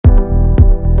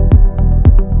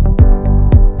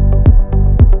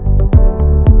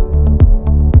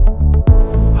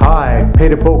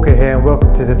Peter Bulker here, and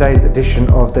welcome to today's edition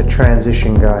of The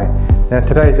Transition Guy. Now,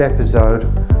 today's episode,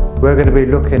 we're going to be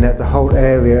looking at the whole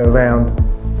area around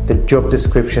the job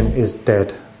description is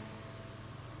dead.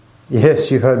 Yes,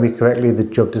 you heard me correctly, the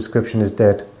job description is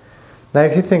dead. Now,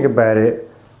 if you think about it,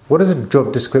 what does a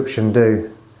job description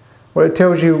do? Well, it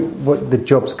tells you what the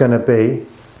job's going to be,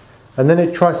 and then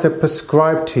it tries to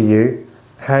prescribe to you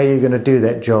how you're going to do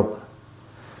that job.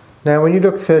 Now, when you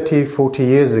look 30, 40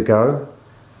 years ago,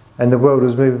 and the world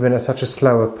was moving at such a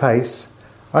slower pace,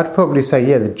 I'd probably say,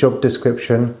 yeah, the job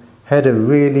description had a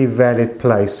really valid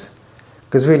place.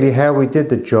 Because really how we did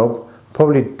the job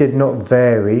probably did not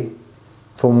vary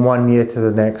from one year to the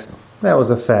next. That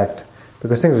was a fact.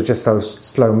 Because things were just so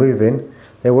slow moving,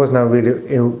 there was no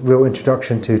real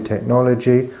introduction to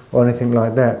technology or anything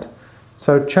like that.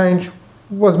 So change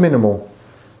was minimal.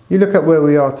 You look at where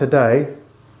we are today,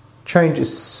 change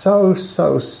is so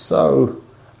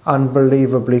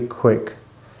unbelievably quick.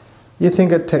 You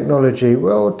think of technology,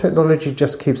 well, technology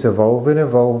just keeps evolving.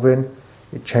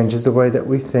 It changes the way that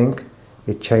we think,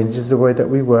 it changes the way that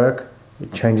we work,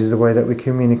 it changes the way that we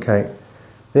communicate.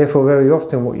 Therefore, very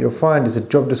often what you'll find is a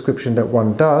job description that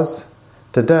one does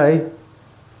today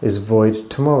is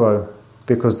void tomorrow,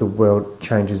 because the world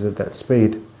changes at that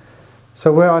speed.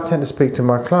 So where I tend to speak to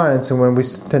my clients, and when we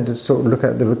tend to sort of look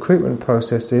at the recruitment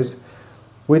processes,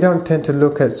 we don't tend to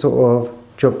look at sort of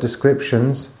job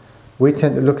descriptions, we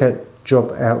tend to look at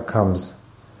job outcomes.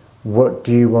 What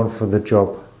do you want for the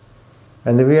job?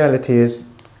 And the reality is,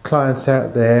 clients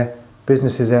out there,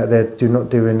 businesses out there do not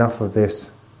do enough of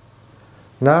this.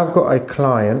 Now I've got a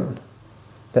client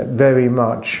that very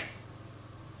much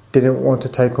didn't want to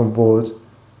take on board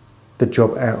the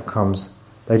job outcomes.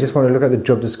 They just want to look at the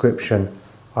job description.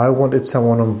 I wanted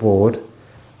someone on board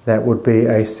that would be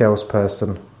a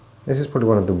salesperson. This is probably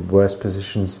one of the worst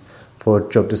positions for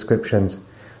job descriptions.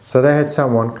 So they had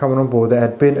someone coming on board that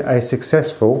had been a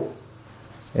successful,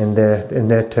 in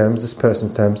their terms, this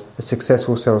person's terms, a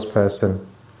successful salesperson.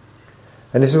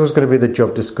 And this was going to be the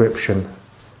job description.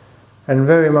 And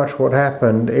very much what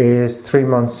happened is 3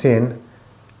 months in,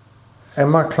 and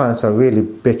my clients are really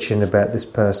bitching about this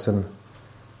person,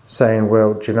 saying,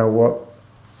 well, do you know what?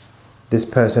 This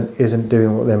person isn't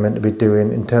doing what they're meant to be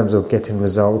doing in terms of getting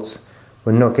results.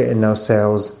 We're not getting no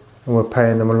sales, and we're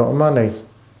paying them a lot of money.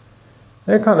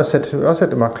 They kind of said I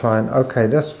said to my client, okay,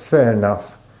 that's fair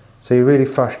enough. So you're really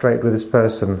frustrated with this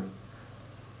person.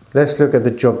 Let's look at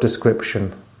the job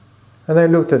description. And they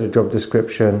looked at the job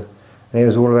description, and it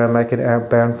was all around making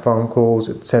outbound phone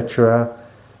calls, etc.,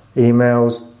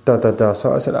 emails,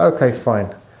 So I said, okay,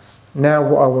 fine. Now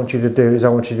what I want you to do is I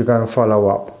want you to go and follow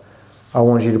up. I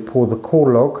want you to pull the call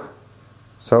log,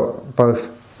 so both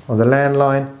on the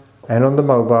landline and on the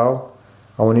mobile.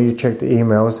 I want you to check the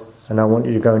emails, and I want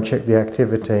you to go and check the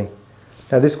activity.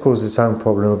 Now this caused its own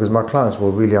problem, because my clients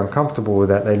were really uncomfortable with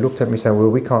that. They looked at me saying, well,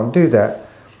 we can't do that.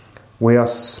 We are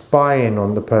spying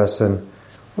on the person.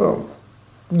 Well,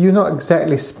 you're not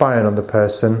exactly spying on the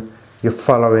person, you're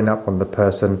following up on the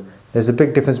person. There's a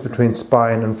big difference between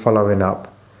spying and following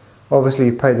up. Obviously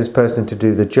you pay this person to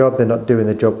do the job, they're not doing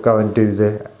the job, go and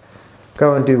do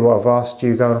what I've asked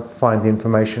you, go and find the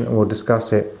information and we'll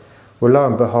discuss it. Well, lo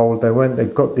and behold, they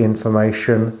got the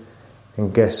information,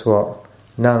 and guess what?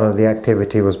 None of the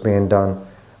activity was being done.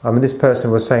 I mean, this person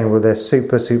was saying, well, they're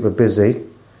super busy,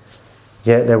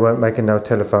 yet they weren't making no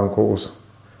telephone calls.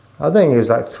 I think it was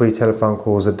like 3 telephone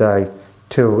calls a day,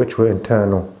 2 of which were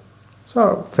internal.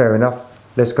 So, fair enough,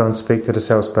 let's go and speak to the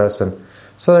salesperson.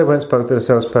 So they went and spoke to the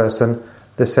salesperson.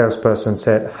 The salesperson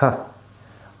said,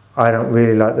 I don't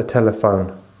really like the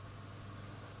telephone.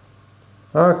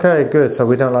 Okay, good, so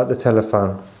we don't like the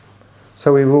telephone.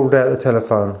 So we ruled out the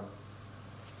telephone.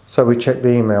 So we checked the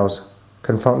emails,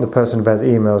 confront the person about the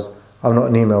emails. I'm not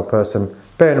an email person.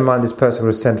 Bearing in mind this person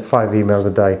would send 5 emails a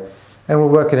day, and we're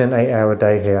working an 8-hour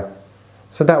day here.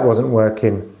 So that wasn't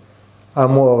working.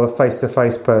 I'm more of a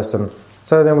face-to-face person.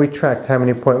 So then we tracked how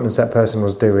many appointments that person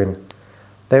was doing.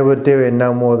 They were doing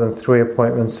no more than 3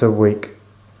 appointments a week.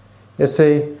 You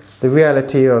see, the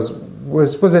reality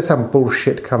was there some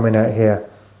bullshit coming out here?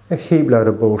 A heap load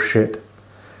of bullshit.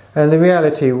 And the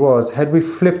reality was, had we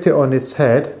flipped it on its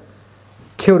head,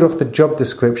 killed off the job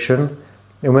description,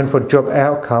 and went for job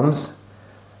outcomes,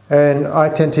 and I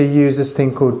tend to use this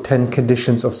thing called 10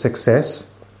 conditions of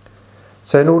success.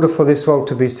 So in order for this role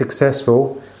to be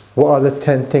successful, what are the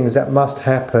 10 things that must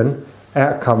happen,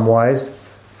 outcome-wise,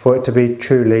 for it to be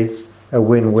truly a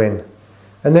win-win?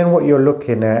 And then what you're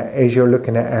looking at is you're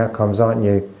looking at outcomes, aren't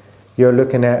you? You're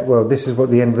looking at, well, this is what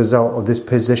the end result of this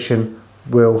position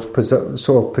will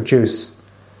sort of produce.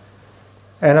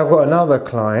 And I've got another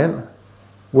client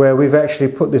where we've actually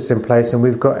put this in place and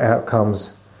we've got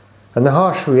outcomes. And the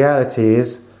harsh reality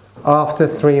is, after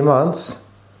 3 months,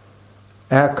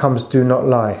 outcomes do not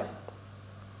lie.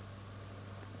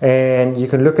 And you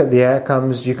can look at the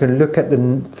outcomes, you can look at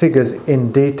the figures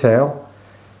in detail,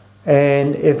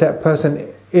 and if that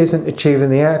person isn't achieving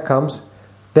the outcomes,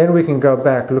 then we can go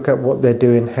back, look at what they're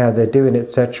doing, how they're doing,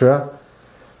 etc.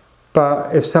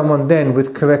 But if someone then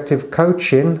with corrective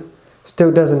coaching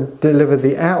still doesn't deliver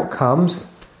the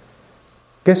outcomes,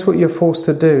 guess what you're forced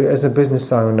to do as a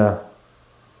business owner?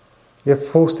 You're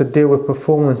forced to deal with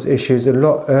performance issues a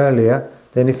lot earlier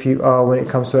than if you are when it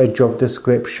comes to a job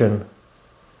description.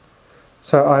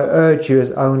 So I urge you,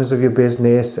 as owners of your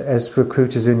business, as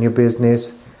recruiters in your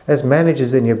business, as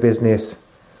managers in your business,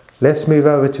 let's move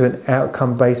over to an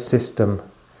outcome-based system.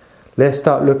 Let's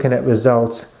start looking at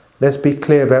results. Let's be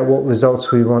clear about what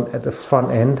results we want at the front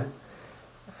end,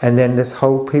 and then let's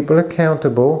hold people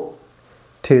accountable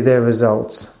to their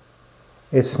results.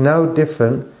 It's no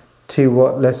different to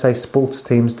what, let's say, sports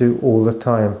teams do all the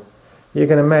time. You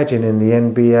can imagine in the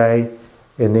NBA,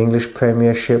 in the English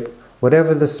Premiership,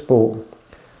 whatever the sport,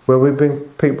 where we bring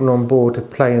people on board to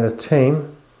play in a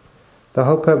team, the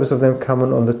whole purpose of them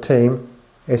coming on the team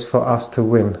is for us to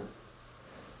win.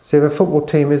 See, if a football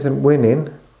team isn't winning,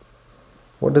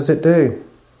 what does it do?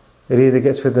 It either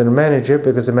gets rid of the manager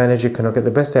because the manager cannot get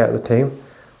the best out of the team,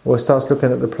 or it starts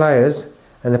looking at the players,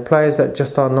 and the players that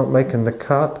just are not making the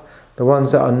cut, the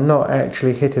ones that are not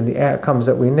actually hitting the outcomes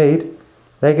that we need,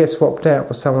 they get swapped out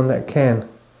for someone that can.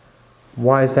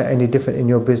 Why is that any different in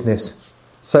your business?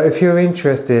 So if you're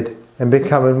interested in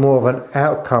becoming more of an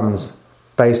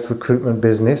outcomes-based recruitment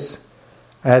business,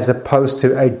 as opposed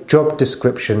to a job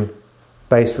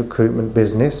description-based recruitment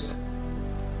business,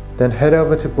 then head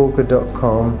over to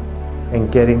Bulka.com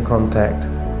and get in contact.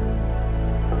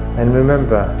 And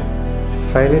remember,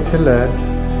 failing to learn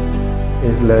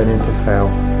is learning to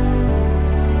fail.